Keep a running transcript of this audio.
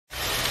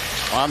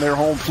on their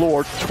home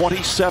floor,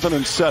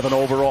 27-7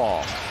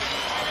 overall.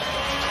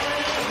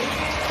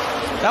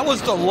 That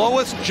was the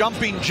lowest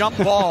jumping jump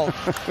ball.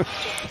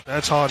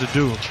 That's hard to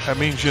do. That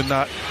means you're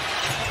not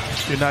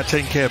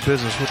taking care of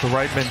business with the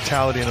right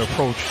mentality and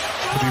approach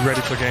to be ready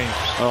for games.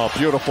 Oh,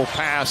 beautiful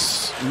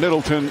pass,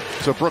 Middleton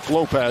to Brook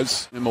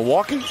Lopez in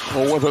Milwaukee,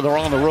 or whether they're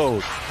on the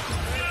road.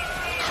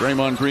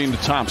 Draymond Green to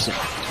Thompson.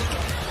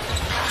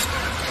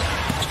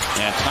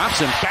 And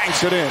Thompson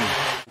banks it in.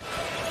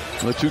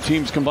 The two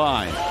teams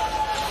combined.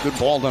 Good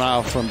ball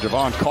denial from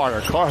Jevon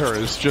Carter. Carter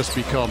has just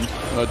become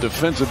a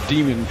defensive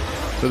demon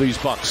for these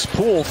Bucks.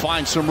 Poole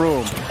finds some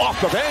room.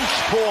 Off the bench,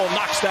 Poole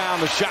knocks down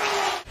the shot.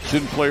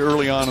 Didn't play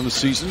early on in the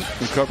season,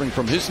 recovering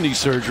from his knee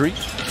surgery.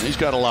 He's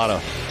got a lot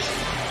of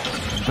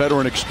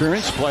veteran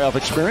experience, playoff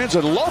experience,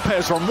 and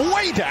Lopez from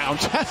way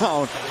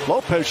downtown.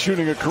 Lopez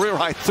shooting a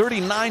career-high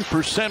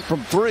 39%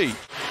 from three.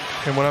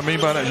 And what I mean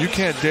by that, you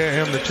can't dare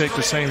him to take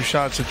the same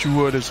shots that you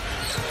would as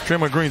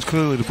Draymond Green's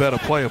clearly the better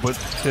player, but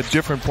they're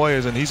different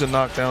players, and he's a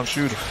knockdown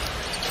shooter.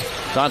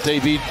 Dante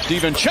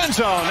DiVincenzo,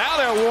 now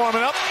they're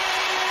warming up.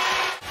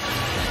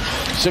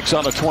 6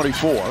 on the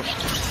 24.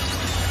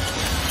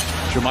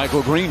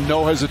 Jermichael Green,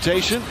 no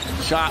hesitation.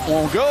 Shot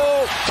won't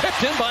go.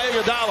 Tipped in by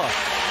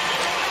Iguodala.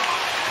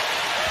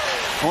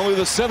 Only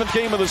the 7th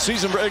game of the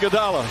season for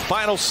Iguodala.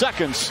 Final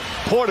seconds.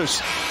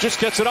 Portis just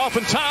gets it off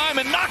in time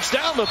and knocks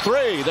down the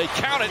three. They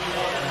count it.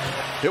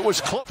 It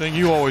was close. The thing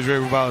you always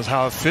rave about is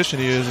how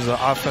efficient he is as an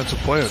offensive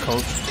player,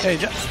 Coach. Hey,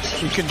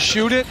 he can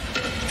shoot it,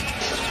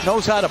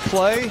 knows how to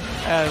play,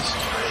 as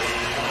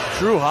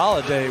Drew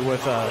Holiday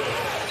with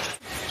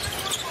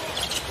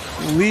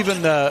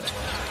leaving the...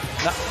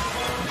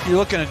 You're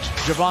looking at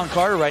Jevon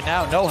Carter right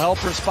now, no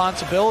help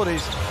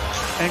responsibilities.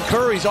 And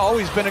Curry's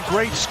always been a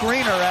great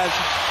screener as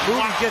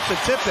Moody gets the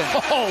tip in.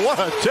 Oh, what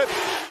a tip.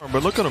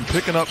 But look at him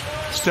picking up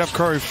Steph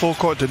Curry full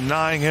court,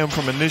 denying him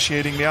from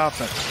initiating the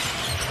offense.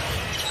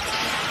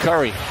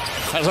 Curry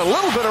has a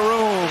little bit of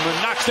room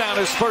and knocks down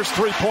his first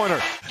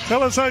three-pointer.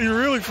 Tell us how you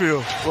really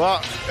feel.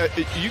 Well,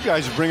 you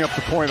guys bring up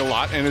the point a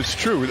lot, and it's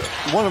true.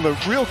 One of the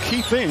real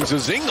key things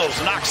is Ingles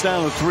knocks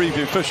down the three.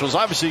 The officials,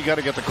 obviously, you got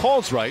to get the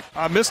calls right.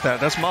 I missed that.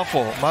 That's my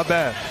fault. My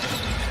bad.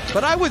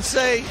 But I would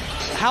say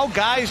how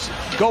guys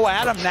go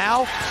at him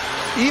now,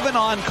 even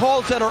on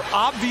calls that are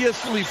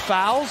obviously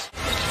fouls.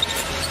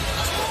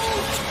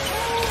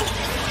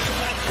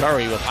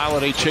 Curry with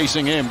Holiday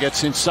chasing him,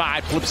 gets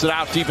inside, flips it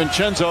out.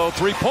 DiVincenzo,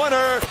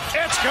 three-pointer.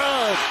 It's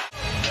good.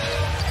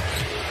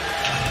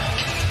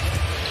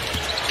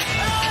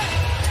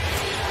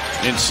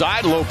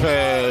 Inside,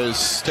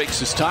 Lopez takes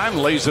his time,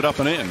 lays it up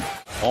and in.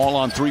 All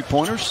on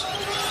three-pointers.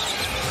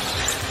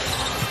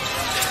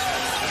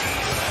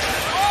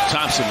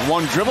 Thompson,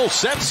 one dribble,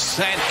 sets,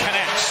 and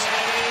connects.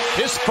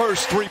 His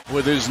first three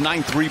with his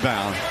 9th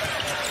rebound.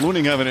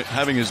 Looney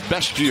having his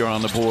best year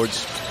on the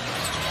boards.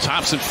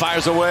 Thompson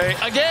fires away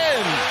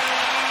again.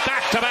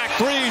 Back-to-back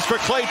threes for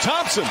Klay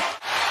Thompson.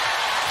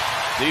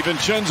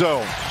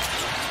 DiVincenzo.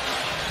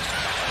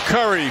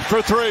 Curry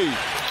for three.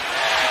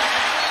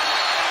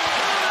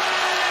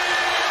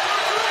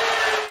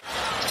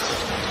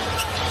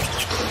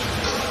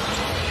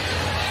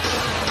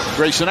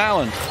 Grayson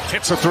Allen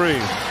hits a three.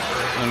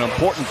 An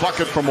important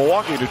bucket for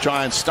Milwaukee to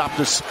try and stop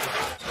this.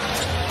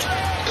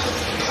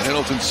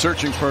 Middleton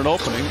searching for an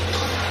opening.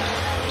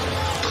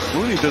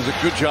 Looney does a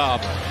good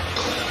job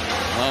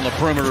on the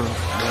perimeter.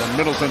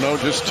 Middleton, though,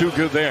 just too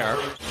good there.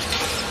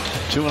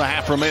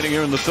 2.5 remaining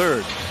here in the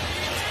third.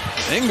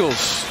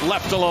 Ingles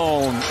left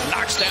alone.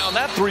 Knocks down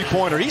that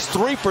three-pointer. He's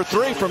 3 for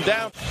 3 from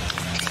down.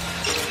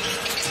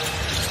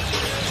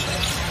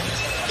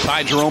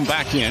 Ty Jerome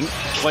back in.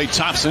 Klay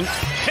Thompson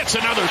hits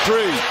another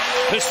three.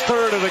 His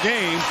third of the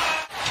game.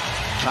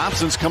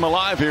 Thompson's come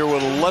alive here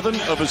with 11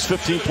 of his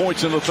 15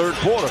 points in the third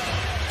quarter.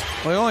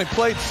 Well, he only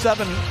played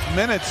 7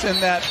 minutes in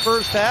that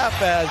first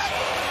half as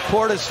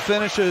Portis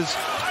finishes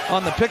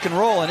on the pick and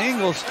roll. And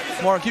Ingles,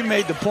 Mark, you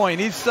made the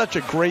point. He's such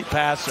a great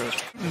passer.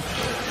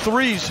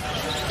 Threes,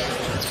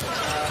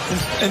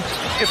 and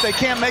if they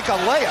can't make a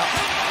layup.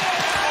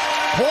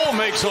 Poole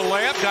makes a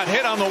layup, got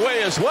hit on the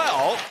way as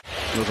well.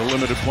 With a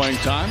limited playing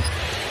time.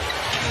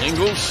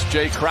 Ingles,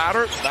 Jay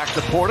Crowder, back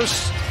to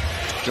Portis.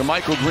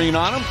 Jermichael Green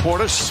on him.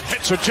 Portis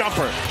hits a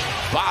jumper.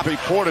 Bobby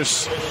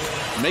Portis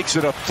makes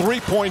it a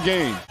 3-point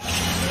game.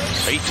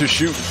 8 to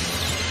shoot.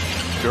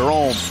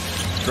 Jerome.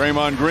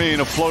 Draymond Green,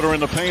 a floater in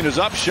the paint, is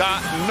up.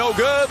 Shot, no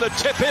good. The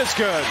tip is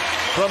good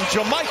from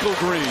Jermichael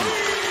Green.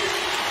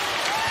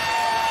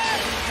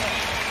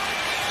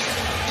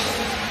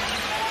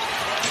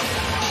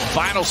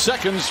 Final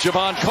seconds,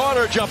 Jevon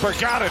Carter jumper,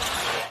 got it.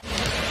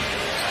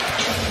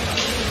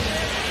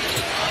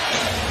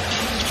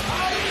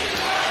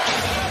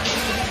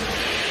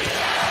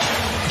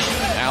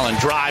 Allen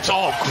drives.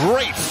 Oh,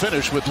 great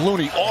finish with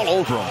Looney all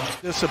over him.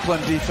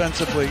 Disciplined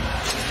defensively.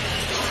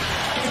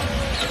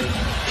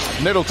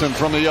 Middleton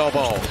from the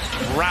elbow.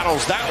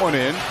 Rattles that one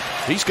in.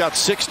 He's got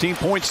 16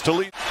 points to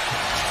lead.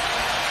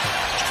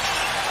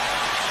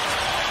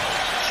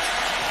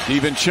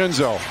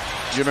 DiVincenzo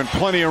given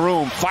plenty of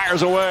room.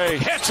 Fires away.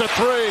 Hits a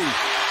three.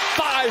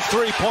 5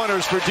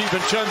 3-pointers for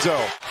DiVincenzo.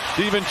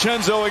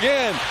 DiVincenzo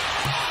again.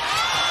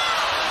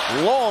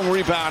 Long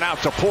rebound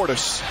out to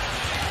Portis.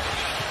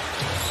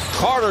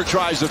 Carter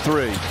tries a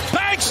three.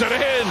 Banks it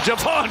in.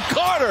 Javon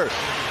Carter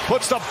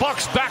puts the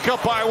Bucks back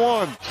up by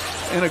 1.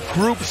 In a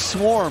group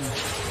swarm.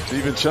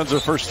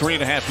 DiVincenzo first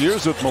 3.5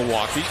 years with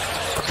Milwaukee.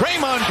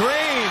 Draymond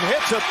Green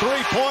hits a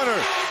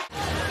 3-pointer.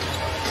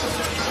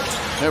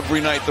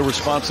 Every night the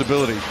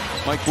responsibility.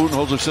 Mike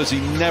Budenholzer says he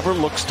never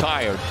looks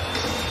tired.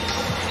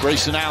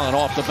 Grayson Allen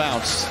off the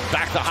bounce.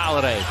 Back to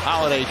Holiday.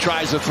 Holiday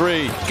tries a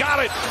three.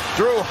 Got it.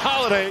 Drew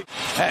Holiday.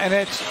 And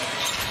it's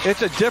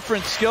a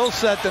different skill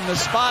set than the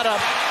spot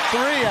up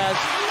three as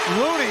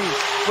Looney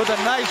with a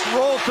nice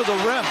roll to the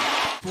rim.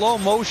 Slow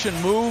motion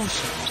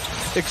moves.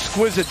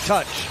 Exquisite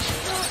touch.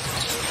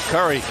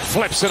 Curry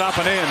flips it up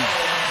and in.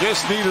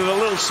 Just needed a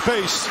little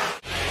space.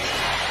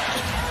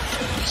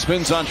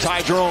 Spins on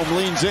Ty Jerome,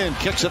 leans in,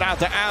 kicks it out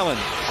to Allen.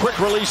 Quick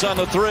release on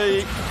the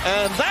three,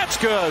 and that's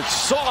good.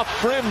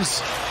 Soft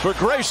rims for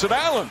Grayson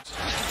Allen.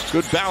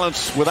 Good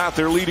balance without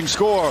their leading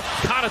scorer.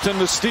 Connaughton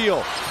the steal.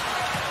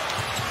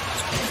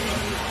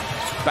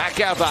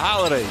 Back out to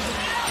Holiday.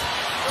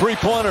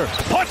 3-pointer,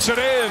 puts it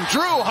in.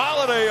 Drew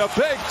Holiday, a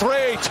big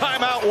three.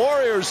 Timeout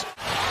Warriors.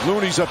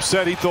 Looney's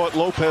upset. He thought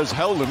Lopez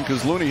held him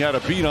because Looney had a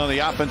beat on the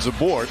offensive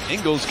board.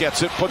 Ingles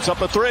gets it, puts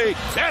up a three.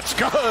 That's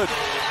good.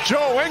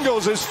 Joe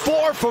Ingles is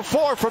 4 for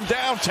 4 from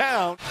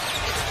downtown.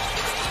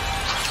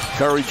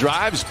 Curry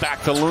drives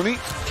back to Looney.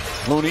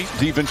 Looney,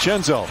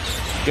 DiVincenzo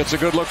gets a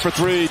good look for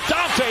three.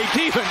 Dante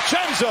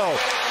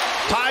DiVincenzo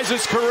ties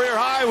his career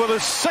high with a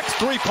 6th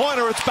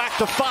 3-pointer. It's back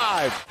to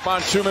 5.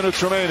 On 2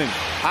 minutes remaining.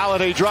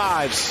 Holiday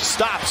drives,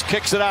 stops,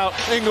 kicks it out.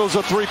 Ingles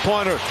a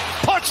 3-pointer,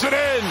 puts it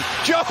in.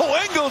 Joe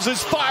Ingles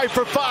is 5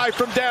 for 5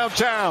 from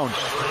downtown.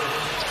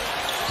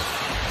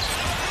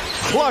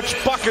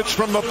 Clutch buckets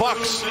from the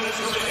Bucks.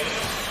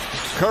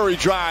 Curry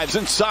drives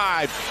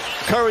inside.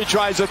 Curry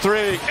tries a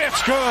three.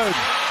 It's good.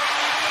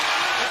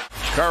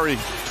 Curry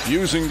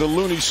using the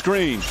Looney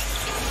screen.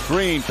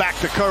 Green back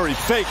to Curry,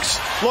 fakes,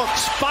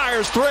 looks,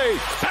 fires three,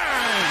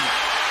 bang!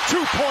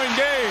 2-point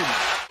game.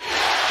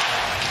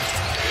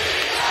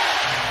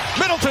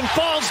 Middleton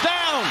falls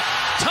down.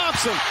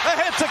 Thompson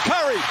ahead to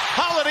Curry.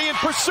 Holiday in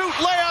pursuit,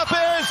 layup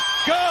is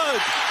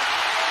good.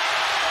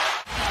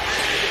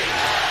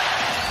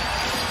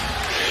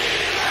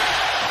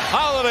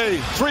 Holiday,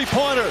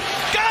 3-pointer,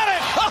 got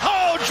it!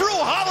 Oh, Drew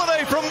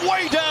Holiday from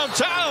way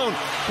downtown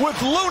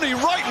with Looney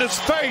right in his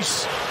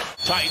face.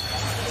 Tight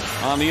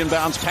on the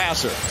inbounds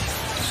passer.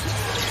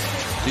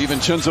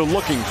 DiVincenzo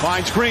looking,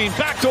 finds Green,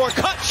 backdoor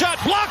cut shot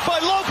blocked by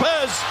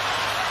Lopez.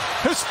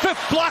 His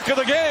 5th block of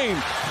the game.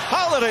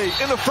 Holiday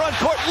in the front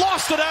court,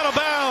 lost it out of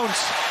bounds.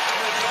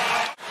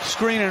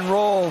 Screen and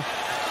roll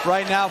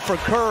right now for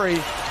Curry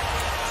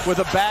with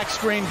a back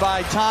screen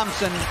by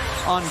Thompson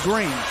on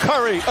Green.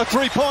 Curry, a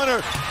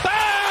 3-pointer,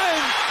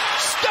 bang!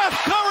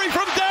 Steph Curry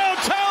from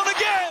downtown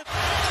again.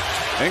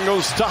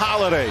 Ingles to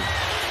Holiday.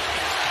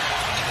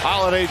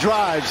 Holiday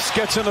drives,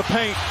 gets in the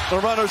paint, the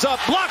runner's up,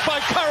 blocked by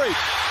Curry,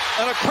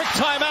 and a quick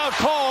timeout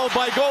called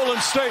by Golden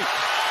State.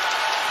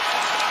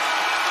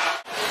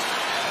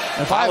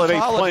 If Holiday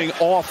playing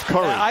off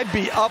Curry. I'd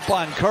be up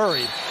on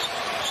Curry.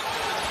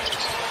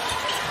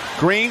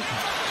 Green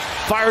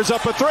fires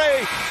up a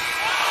three.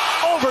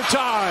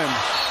 Overtime.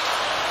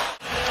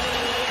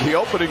 The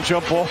opening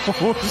jump ball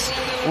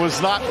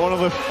was not one of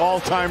the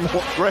all-time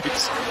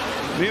greats.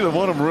 Neither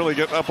one of them really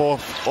getting up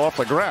off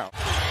the ground.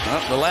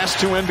 The last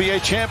 2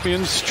 NBA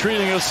champions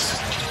treating us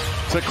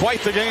to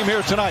quite the game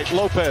here tonight.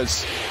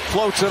 Lopez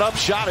floats it up,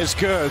 shot is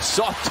good,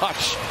 soft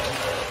touch.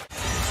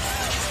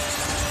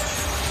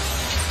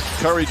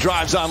 Curry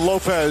drives on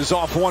Lopez,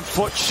 off 1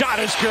 foot, shot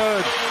is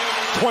good.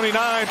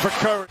 29 for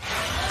Curry.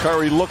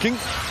 Curry looking,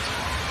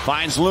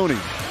 finds Looney.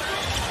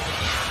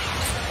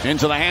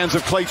 Into the hands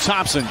of Klay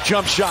Thompson,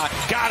 jump shot,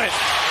 got it.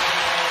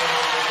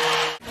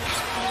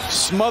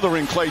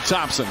 Smothering Klay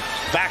Thompson,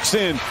 backs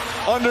in,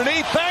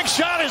 underneath, bank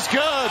shot is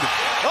good.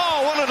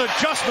 Oh, what an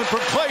adjustment from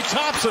Klay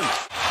Thompson.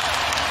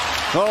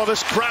 Oh,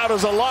 this crowd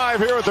is alive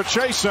here at the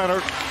Chase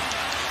Center.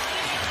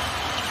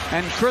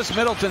 And Chris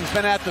Middleton's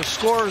been at the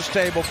scorer's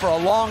table for a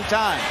long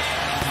time.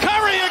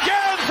 Curry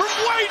again from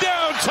way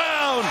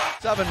downtown.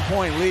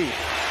 7-point lead.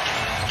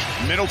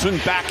 Middleton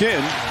back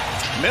in.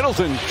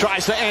 Middleton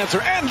tries to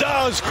answer and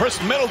does.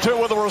 Chris Middleton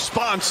with a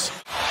response.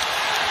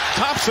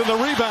 Thompson the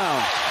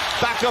rebound.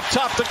 Back up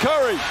top to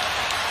Curry.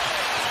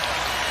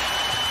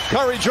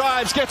 Curry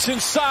drives, gets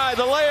inside.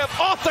 The layup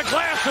off the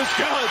glass is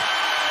good.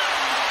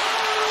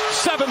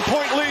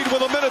 7-point lead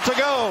with a minute to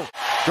go.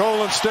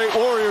 Golden State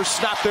Warriors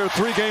snap their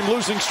 3-game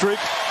losing streak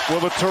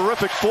with a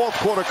terrific 4th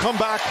quarter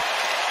comeback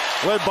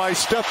led by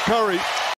Steph Curry.